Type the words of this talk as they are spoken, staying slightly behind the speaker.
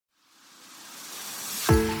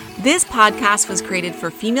This podcast was created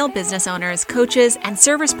for female business owners, coaches, and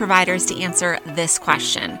service providers to answer this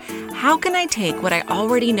question. How can I take what I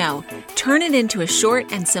already know, turn it into a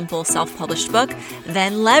short and simple self-published book,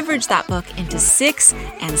 then leverage that book into 6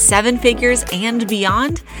 and 7 figures and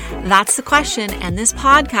beyond? That's the question, and this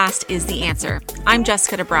podcast is the answer. I'm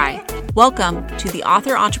Jessica DeBry. Welcome to the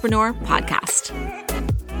Author Entrepreneur Podcast.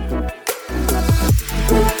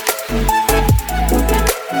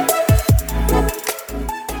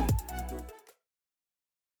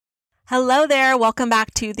 Hello there. Welcome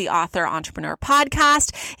back to the Author Entrepreneur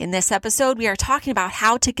Podcast. In this episode, we are talking about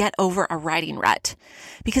how to get over a writing rut.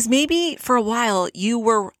 Because maybe for a while you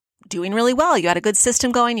were doing really well. You had a good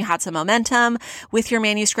system going. You had some momentum with your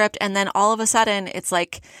manuscript. And then all of a sudden it's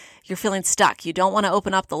like you're feeling stuck. You don't want to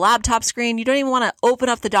open up the laptop screen. You don't even want to open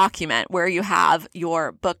up the document where you have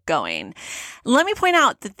your book going. Let me point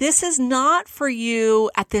out that this is not for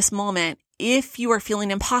you at this moment if you are feeling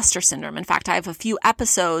imposter syndrome. In fact, I have a few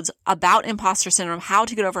episodes about imposter syndrome, how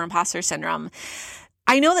to get over imposter syndrome.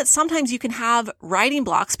 I know that sometimes you can have writing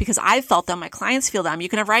blocks because I've felt them, my clients feel them. You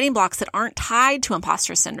can have writing blocks that aren't tied to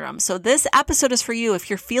imposter syndrome. So this episode is for you if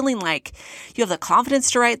you're feeling like you have the confidence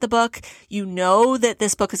to write the book, you know that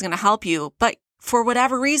this book is going to help you, but for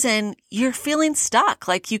whatever reason, you're feeling stuck,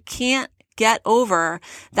 like you can't get over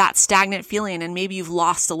that stagnant feeling and maybe you've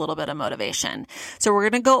lost a little bit of motivation. So we're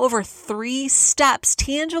going to go over 3 steps,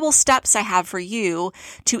 tangible steps I have for you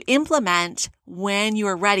to implement when you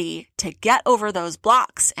are ready to get over those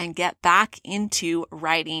blocks and get back into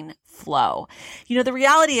writing flow. You know, the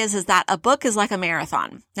reality is that a book is like a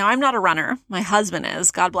marathon. Now, I'm not a runner. My husband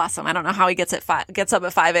is. God bless him. I don't know how he gets up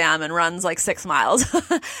at 5 a.m. and runs like 6 miles.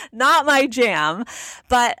 Not my jam.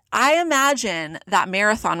 But I imagine that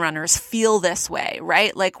marathon runners feel this way,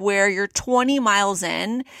 right? Like where you're 20 miles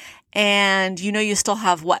in and you know you still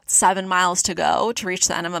have 7 miles to go to reach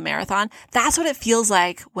the end of a marathon. That's what it feels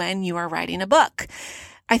like when you are writing a book.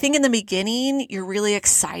 I think in the beginning, you're really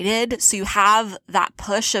excited. So you have that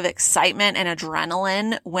push of excitement and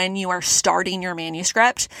adrenaline when you are starting your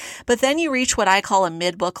manuscript. But then you reach what I call a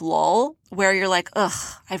mid-book lull, where you're like,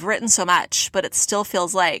 I've written so much, but it still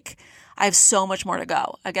feels like I have so much more to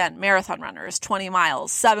go. Again, marathon runners, 20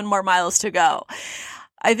 miles, 7 more miles to go.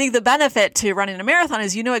 I think the benefit to running a marathon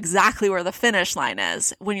is you know exactly where the finish line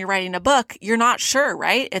is. When you're writing a book, you're not sure,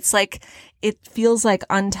 right? It's like, it feels like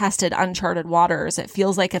untested, uncharted waters. It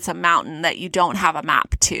feels like it's a mountain that you don't have a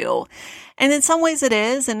map to. And in some ways it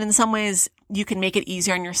is. And in some ways you can make it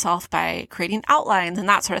easier on yourself by creating outlines and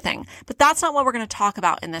that sort of thing. But that's not what we're going to talk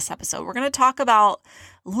about in this episode. We're going to talk about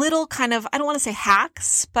little kind of, I don't want to say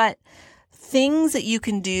hacks, but things that you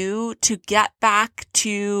can do to get back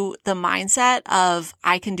to the mindset of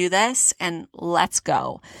I can do this and let's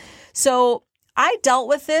go. So I dealt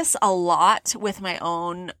with this a lot with my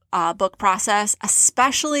own book process,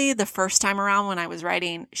 especially the first time around when I was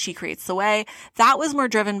writing She Creates the Way. That was more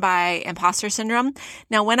driven by imposter syndrome.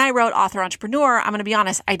 Now, when I wrote Author Entrepreneur, I'm going to be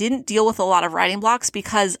honest, I didn't deal with a lot of writing blocks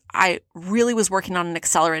because I really was working on an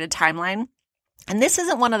accelerated timeline. And this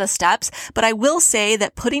isn't one of the steps, but I will say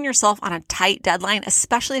that putting yourself on a tight deadline,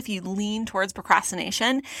 especially if you lean towards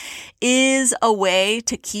procrastination, is a way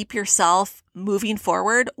to keep yourself moving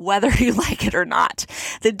forward, whether you like it or not.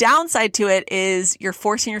 The downside to it is you're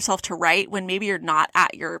forcing yourself to write when maybe you're not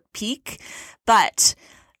at your peak, but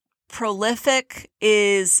prolific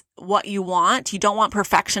is what you want. You don't want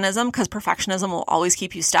perfectionism because perfectionism will always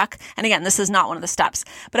keep you stuck. And again, this is not one of the steps,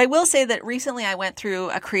 but I will say that recently I went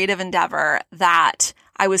through a creative endeavor that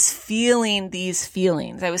I was feeling these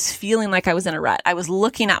feelings. I was feeling like I was in a rut. I was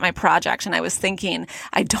looking at my project and I was thinking,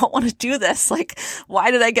 I don't want to do this. Like,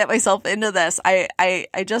 why did I get myself into this? I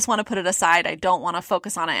just want to put it aside. I don't want to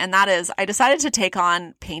focus on it. And that is, I decided to take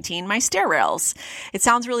on painting my stair rails. It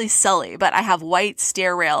sounds really silly, but I have white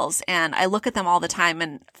stair rails and I look at them all the time.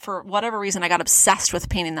 And for whatever reason, I got obsessed with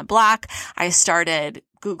painting them black. I started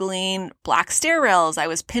Googling black stair rails. I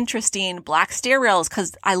was Pinteresting black stair rails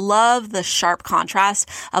because I love the sharp contrast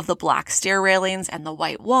of the black stair railings and the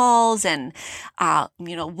white walls and,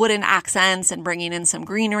 wooden accents and bringing in some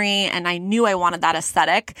greenery. And I knew I wanted that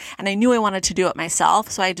aesthetic and I knew I wanted to do it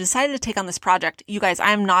myself. So I decided to take on this project. You guys,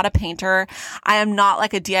 I am not a painter. I am not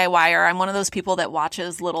like a DIYer. I'm one of those people that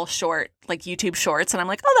watches little short, like YouTube shorts. And I'm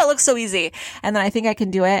like, oh, that looks so easy. And then I think I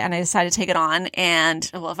can do it. And I decided to take it on. And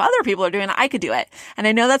well, if other people are doing it, I could do it. And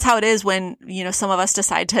I know that's how it is when, some of us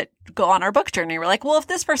decide to go on our book journey. We're like, well, if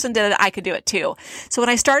this person did it, I could do it too. So when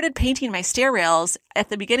I started painting my stair rails at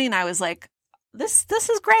the beginning, I was like, this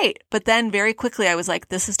is great. But then very quickly I was like,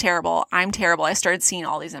 this is terrible. I'm terrible. I started seeing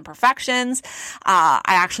all these imperfections. I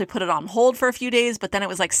actually put it on hold for a few days, but then it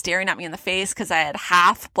was like staring at me in the face because I had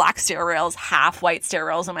half black stair rails, half white stair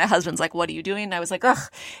rails. And my husband's like, what are you doing? And I was like,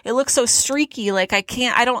 ugh, it looks so streaky. Like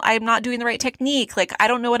I'm not doing the right technique. Like I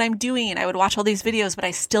don't know what I'm doing. And I would watch all these videos, but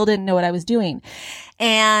I still didn't know what I was doing.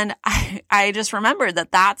 And I just remembered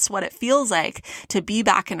that that's what it feels like to be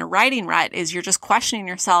back in a writing rut, is you're just questioning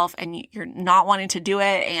yourself and you're not wanting to do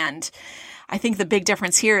it. And I think the big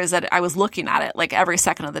difference here is that I was looking at it like every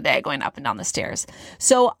second of the day going up and down the stairs.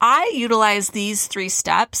 So I utilize these 3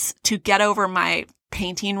 steps to get over my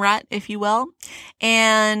painting rut, if you will.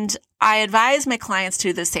 And I advise my clients to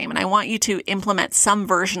do the same. And I want you to implement some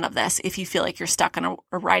version of this if you feel like you're stuck in a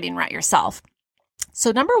writing rut yourself.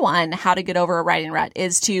 So number 1, how to get over a writing rut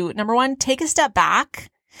is to, number 1, take a step back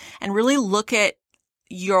and really look at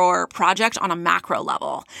your project on a macro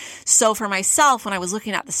level. So for myself, when I was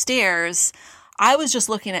looking at the stairs, I was just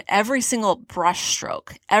looking at every single brush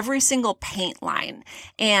stroke, every single paint line,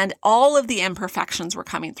 and all of the imperfections were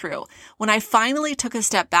coming through. When I finally took a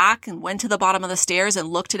step back and went to the bottom of the stairs and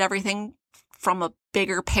looked at everything from a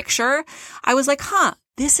bigger picture, I was like,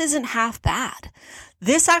 this isn't half bad.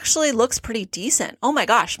 This actually looks pretty decent. Oh my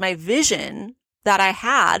gosh, my vision that I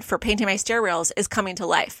had for painting my stair rails is coming to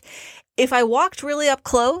life. If I walked really up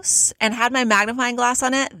close and had my magnifying glass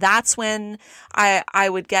on it, that's when I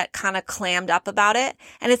would get kind of clammed up about it.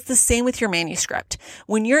 And it's the same with your manuscript.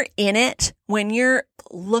 When you're in it, when you're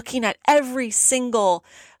looking at every single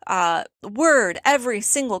word, every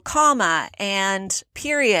single comma and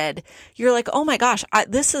period, you're like, oh my gosh,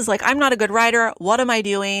 this is like, I'm not a good writer. What am I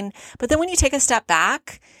doing? But then when you take a step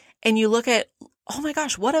back and you look at, oh my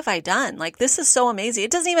gosh, what have I done? Like, this is so amazing.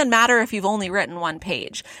 It doesn't even matter if you've only written 1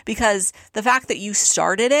 page, because the fact that you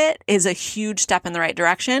started it is a huge step in the right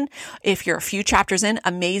direction. If you're a few chapters in,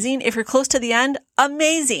 amazing. If you're close to the end,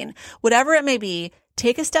 amazing. Whatever it may be,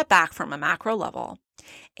 take a step back from a macro level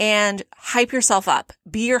and hype yourself up.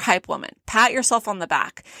 Be your hype woman. Pat yourself on the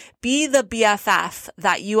back. Be the BFF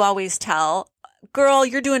that you always tell, girl,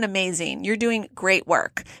 you're doing amazing. You're doing great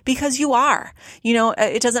work, because you are. You know,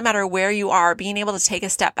 it doesn't matter where you are. Being able to take a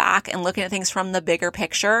step back and looking at things from the bigger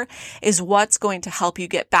picture is what's going to help you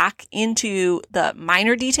get back into the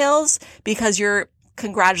minor details, because you're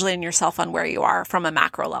congratulating yourself on where you are from a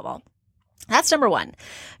macro level. That's number 1.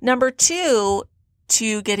 Number 2,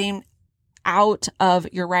 to getting out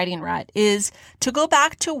of your writing rut, is to go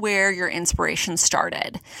back to where your inspiration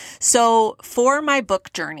started. So for my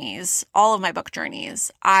book journeys, all of my book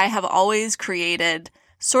journeys, I have always created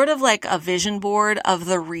sort of like a vision board of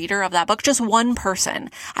the reader of that book, just one person.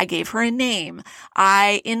 I gave her a name.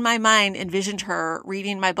 I, in my mind, envisioned her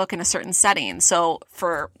reading my book in a certain setting. So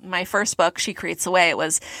for my first book, She Creates the Way,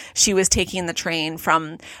 she was taking the train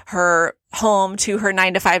from her home to her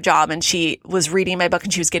 9-to-5 job, and she was reading my book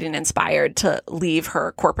and she was getting inspired to leave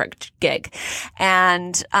her corporate gig.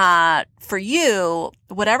 And for you,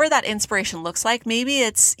 whatever that inspiration looks like, maybe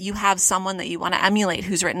it's you have someone that you want to emulate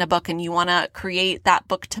who's written a book and you want to create that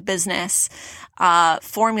book to business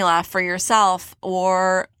formula for yourself,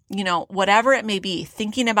 or whatever it may be,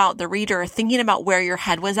 thinking about the reader, thinking about where your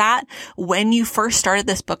head was at when you first started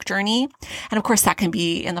this book journey. And of course, that can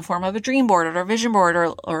be in the form of a dream board or a vision board,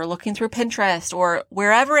 or looking through Pinterest, or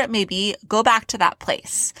wherever it may be. Go back to that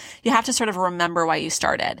place. You have to sort of remember why you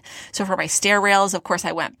started. So for my stair rails, of course,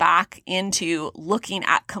 I went back into looking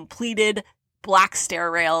at completed black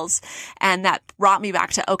stair rails, and that brought me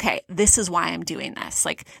back to, okay, this is why I'm doing this.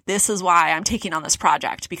 Like, this is why I'm taking on this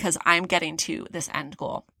project, because I'm getting to this end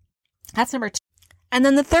goal. That's number 2. And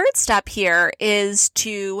then the third step here is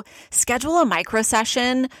to schedule a micro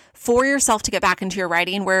session for yourself to get back into your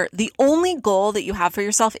writing, where the only goal that you have for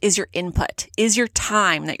yourself is your input, is your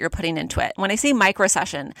time that you're putting into it. When I say micro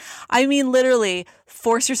session, I mean literally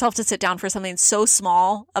force yourself to sit down for something so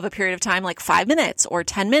small of a period of time, like 5 minutes or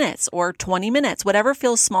 10 minutes or 20 minutes, whatever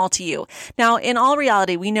feels small to you. Now, in all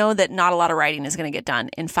reality, we know that not a lot of writing is going to get done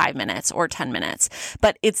in 5 minutes or 10 minutes,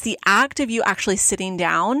 but it's the act of you actually sitting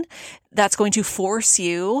down that's going to force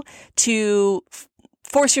you to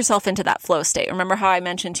force yourself into that flow state. Remember how I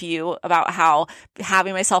mentioned to you about how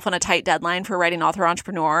having myself on a tight deadline for writing Author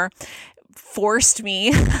Entrepreneur forced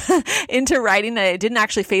me into writing, and I didn't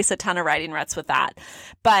actually face a ton of writing ruts with that.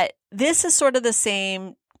 But this is sort of the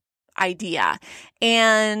same idea.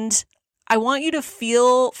 And I want you to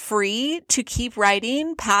feel free to keep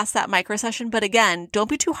writing past that micro session. But again, don't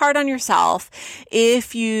be too hard on yourself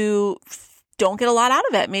if you don't get a lot out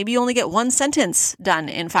of it. Maybe you only get one sentence done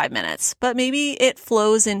in 5 minutes, but maybe it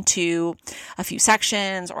flows into a few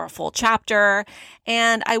sections or a full chapter.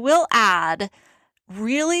 And I will add,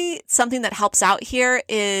 really something that helps out here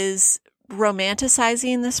is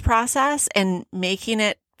romanticizing this process and making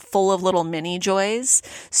it full of little mini joys.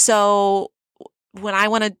 So when I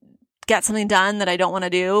want to get something done that I don't want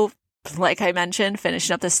to do, like I mentioned,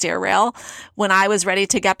 finishing up the stair rail, when I was ready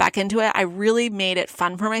to get back into it, I really made it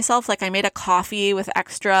fun for myself. Like I made a coffee with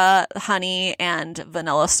extra honey and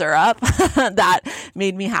vanilla syrup that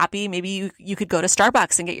made me happy. Maybe you could go to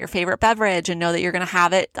Starbucks and get your favorite beverage and know that you're going to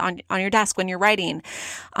have it on your desk when you're writing.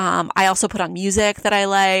 I also put on music that I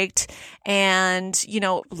liked and,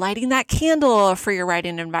 lighting that candle for your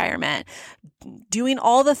writing environment. Doing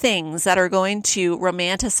all the things that are going to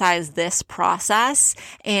romanticize this process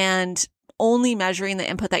and only measuring the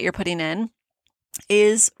input that you're putting in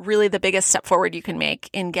is really the biggest step forward you can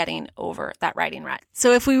make in getting over that writing rut.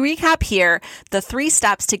 So if we recap here, the 3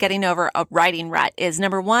 steps to getting over a writing rut is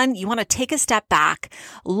number 1, you want to take a step back,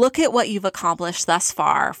 look at what you've accomplished thus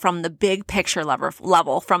far from the big picture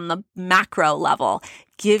level, from the macro level.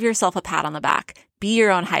 Give yourself a pat on the back. Be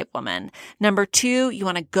your own hype woman. Number 2, you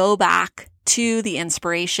want to go back to the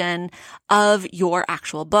inspiration of your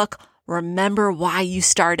actual book. Remember why you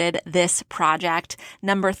started this project.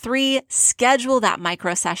 Number 3, schedule that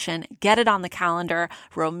micro session, get it on the calendar,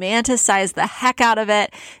 romanticize the heck out of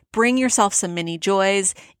it, bring yourself some mini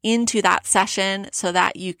joys into that session so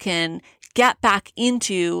that you can get back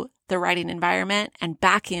into the writing environment and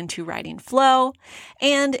back into writing flow.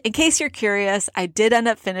 And in case you're curious, I did end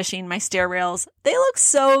up finishing my stair rails. They look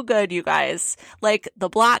so good, you guys. Like the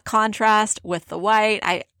black contrast with the white.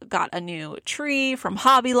 I got a new tree from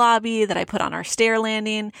Hobby Lobby that I put on our stair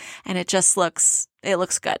landing, and it looks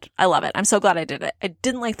good. I love it. I'm so glad I did it. I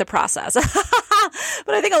didn't like the process.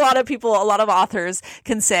 But I think a lot of authors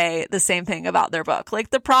can say the same thing about their book.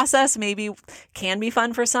 Like the process maybe can be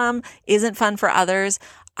fun for some, isn't fun for others.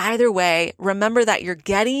 Either way, remember that you're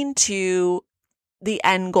getting to the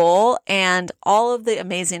end goal and all of the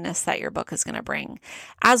amazingness that your book is going to bring.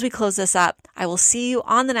 As we close this up, I will see you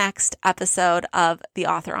on the next episode of the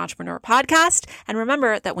Author Entrepreneur Podcast. And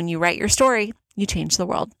remember that when you write your story, you change the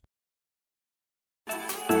world.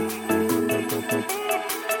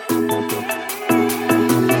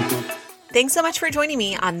 Thanks so much for joining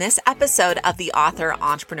me on this episode of the Author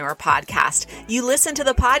Entrepreneur Podcast. You listen to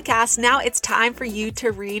the podcast, now it's time for you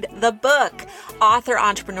to read the book. Author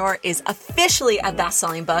Entrepreneur is officially a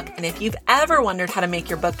best-selling book, and if you've ever wondered how to make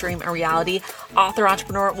your book dream a reality, Author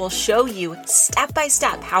Entrepreneur will show you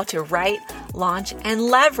step-by-step how to write, launch, and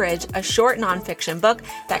leverage a short nonfiction book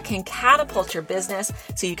that can catapult your business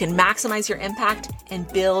so you can maximize your impact and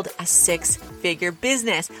build a 6-figure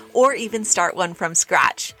business, or even start one from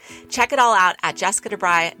scratch. Check it all out at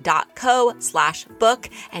jessicadebry.co/book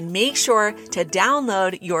and make sure to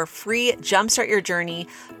download your free Jumpstart Your Journey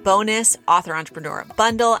bonus Author Entrepreneur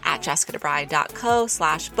bundle at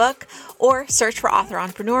jessicadebry.co/book or search for Author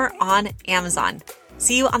Entrepreneur on Amazon.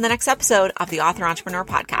 See you on the next episode of the Author Entrepreneur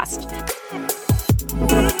Podcast.